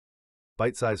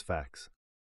ByteSized Facts.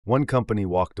 One company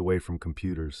walked away from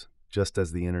computers just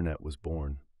as the internet was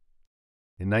born.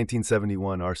 In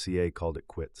 1971, RCA called it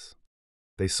quits.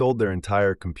 They sold their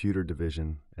entire computer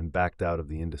division and backed out of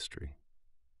the industry.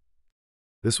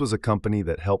 This was a company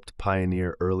that helped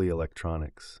pioneer early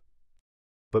electronics.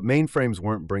 But mainframes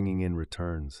weren't bringing in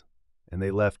returns, and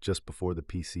they left just before the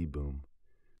PC boom.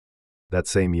 That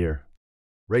same year,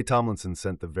 Ray Tomlinson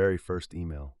sent the very first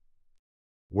email.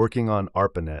 Working on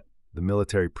ARPANET, the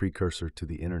military precursor to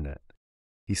the internet,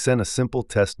 he sent a simple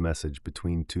test message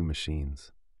between two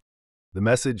machines. The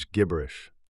message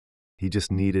gibberish. He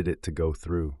just needed it to go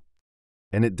through.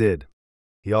 And it did.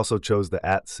 He also chose the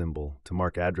 @ symbol to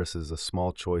mark addresses, a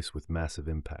small choice with massive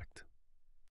impact.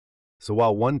 So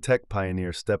while one tech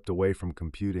pioneer stepped away from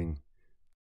computing,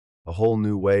 a whole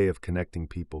new way of connecting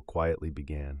people quietly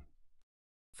began.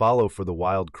 Follow for the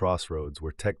wild crossroads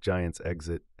where tech giants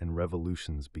exit and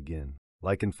revolutions begin.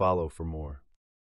 Like and follow for more.